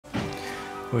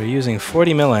We're using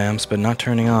 40 milliamps, but not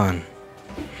turning on.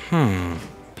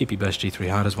 PP bus G3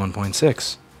 hot is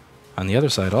 1.6. On the other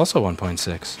side, also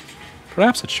 1.6.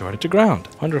 Perhaps it's shorted to ground.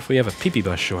 Wonder if we have a PP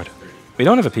bus short. We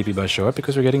don't have a PP bus short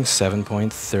because we're getting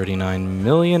 7.39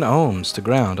 million ohms to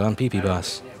ground on PP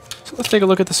bus. So let's take a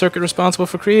look at the circuit responsible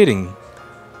for creating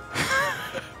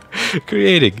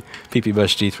PP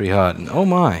bus G3 hot. And oh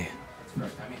my,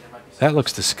 that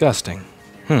looks disgusting.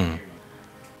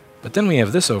 But then we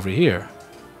have this over here.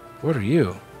 What are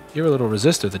you? You're a little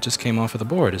resistor that just came off of the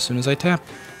board as soon as I tapped.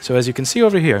 So as you can see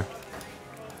over here,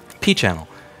 P channel.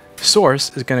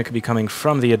 Source is going to be coming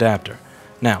from the adapter.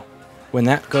 Now, when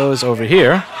that goes over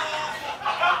here,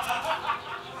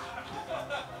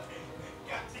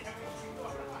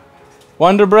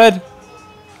 Wonder Bread?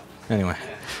 Anyway,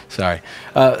 sorry.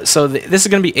 So this is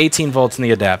going to be 18 volts in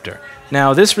the adapter.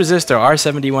 Now, this resistor,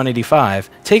 R7185,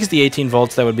 takes the 18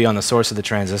 volts that would be on the source of the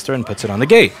transistor and puts it on the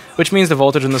gate, which means the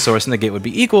voltage on the source and the gate would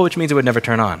be equal, which means it would never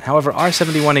turn on. However,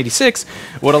 R7186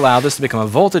 would allow this to become a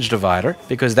voltage divider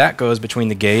because that goes between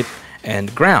the gate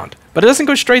and ground. But it doesn't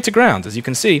go straight to ground. As you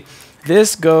can see,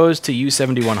 this goes to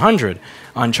U7100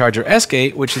 on charger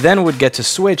S-gate, which then would get to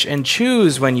switch and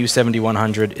choose when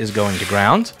U7100 is going to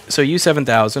ground. So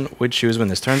U7000 would choose when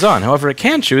this turns on. However, it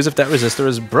can't choose if that resistor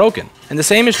is broken. And the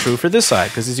same is true for this side,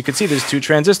 because as you can see, there's two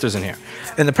transistors in here.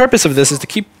 And the purpose of this is to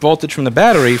keep voltage from the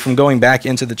battery from going back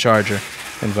into the charger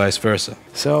and vice versa.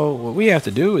 So what we have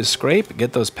to do is scrape,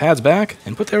 get those pads back,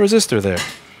 and put that resistor there.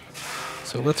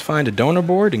 So let's find a donor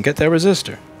board and get that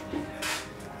resistor.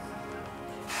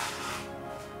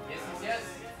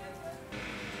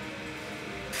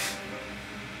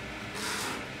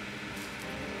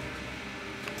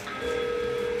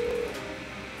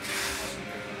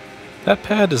 That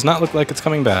pad does not look like it's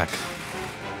coming back.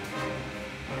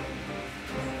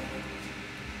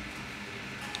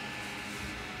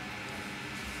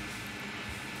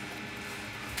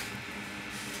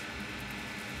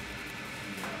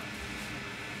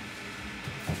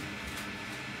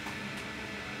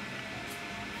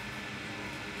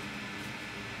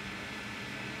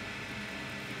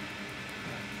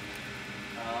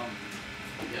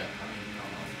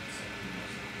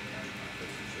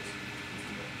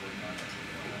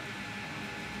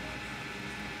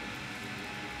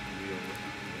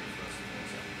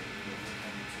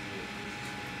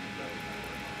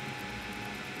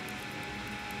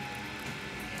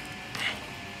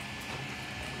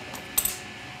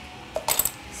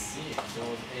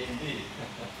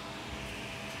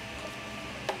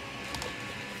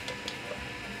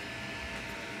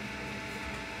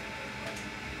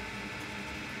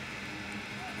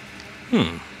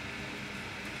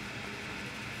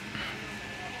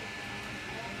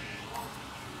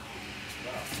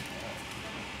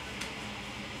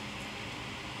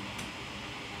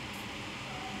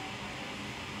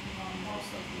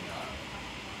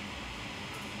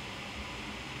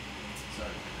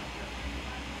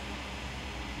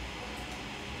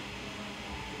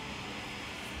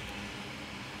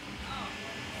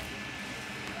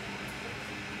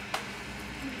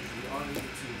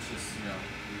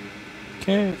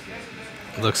 Okay,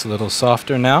 looks a little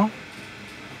softer now.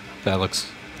 That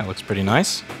looks pretty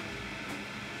nice.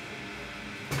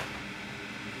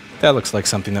 That looks like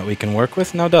something that we can work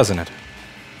with now, doesn't it?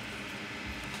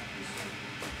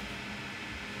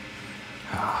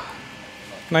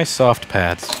 Nice soft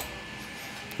pads.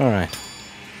 Alright.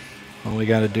 All we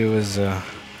gotta do is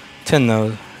tin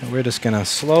those. We're just gonna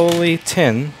slowly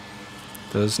tin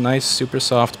those nice super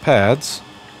soft pads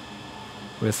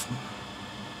with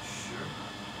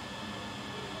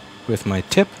my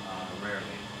tip.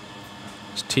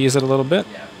 Just tease it a little bit.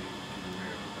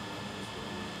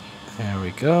 There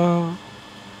we go.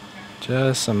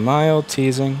 Just some mild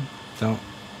teasing.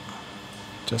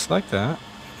 Just like that.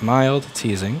 Mild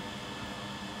teasing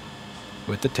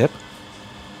with the tip.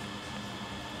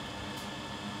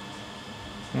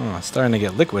 Oh, it's starting to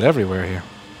get liquid everywhere here.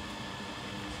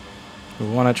 We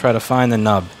want to try to find the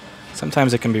nub.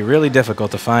 Sometimes it can be really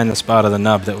difficult to find the spot of the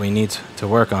nub that we need to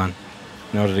work on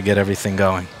in order to get everything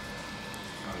going.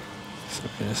 So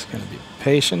we're just going to be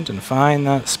patient and find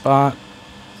that spot,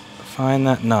 find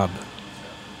that nub.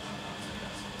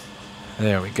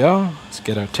 There we go. Let's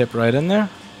get our tip right in there.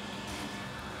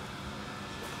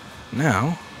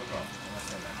 Now,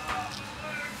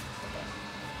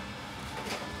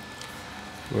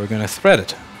 we're going to thread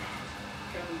it.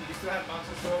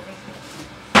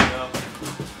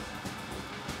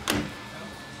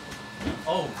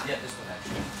 Oh, yeah, this one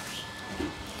actually.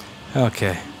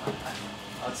 Okay.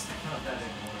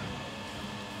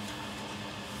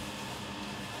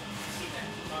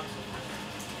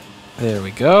 There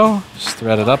we go. Just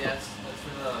thread it up. Yeah, that's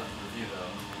for the review, though.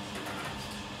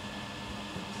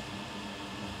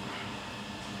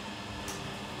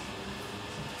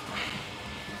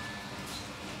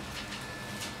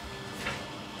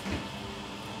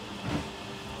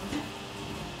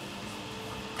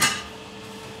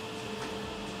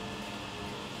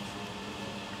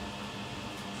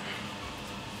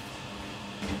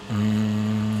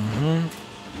 Mm-hmm.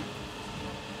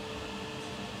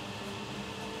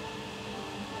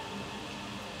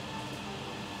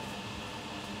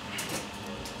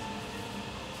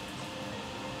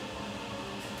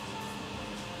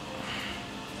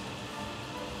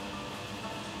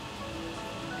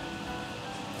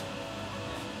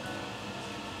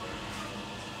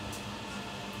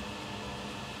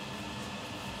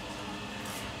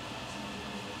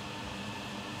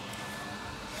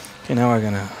 Okay, now we're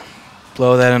gonna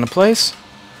blow that into place.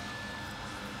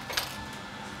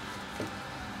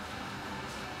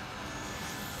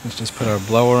 Let's just put our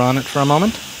blower on it for a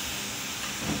moment.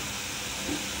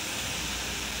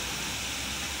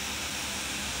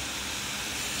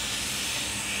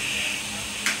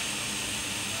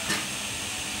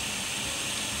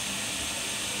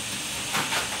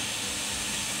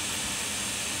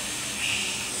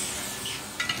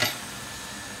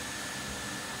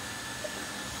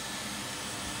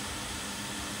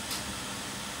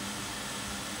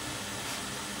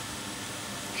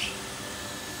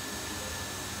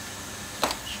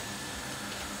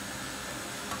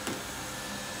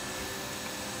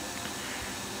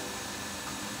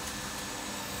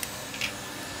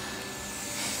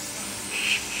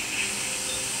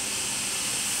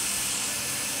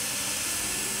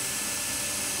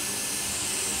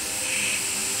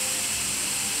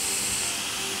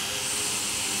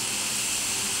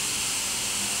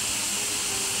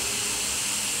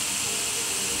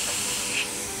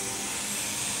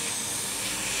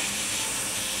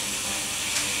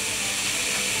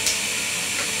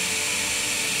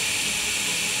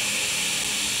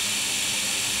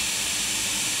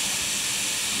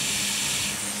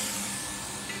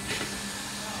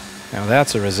 Now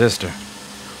that's a resistor.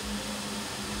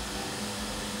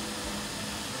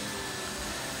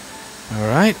 All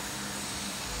right.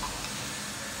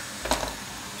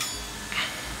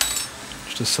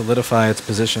 Just to solidify its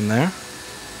position there.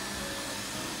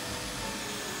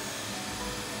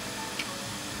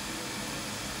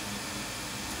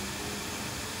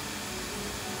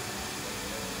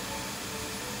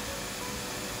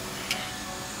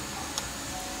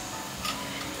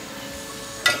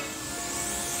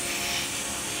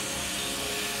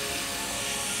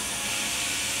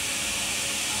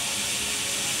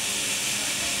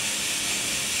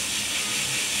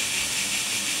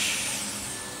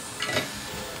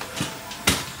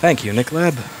 Thank you, Nick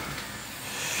Lab.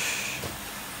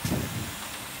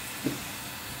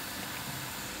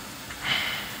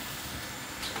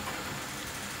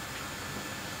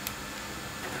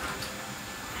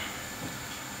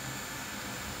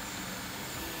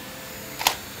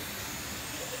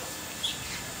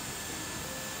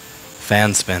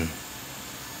 Fan spin.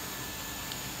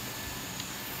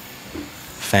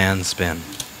 Fan spin.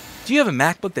 Do you have a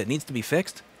MacBook that needs to be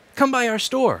fixed? Come by our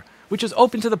store, which is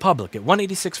open to the public at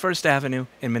 186 First Avenue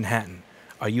in Manhattan.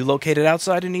 Are you located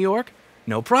outside of New York?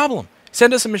 No problem.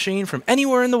 Send us a machine from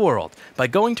anywhere in the world by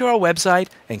going to our website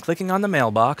and clicking on the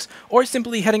mailbox, or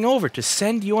simply heading over to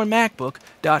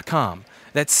sendyourmacbook.com.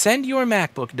 That's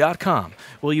sendyourmacbook.com,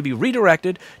 where you'll be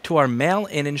redirected to our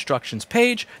mail-in instructions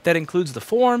page that includes the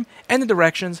form and the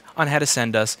directions on how to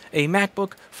send us a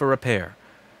MacBook for repair.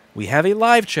 We have a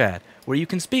live chat where you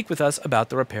can speak with us about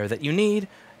the repair that you need,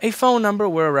 a phone number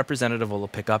where a representative will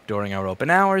pick up during our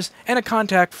open hours, and a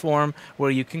contact form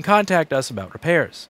where you can contact us about repairs.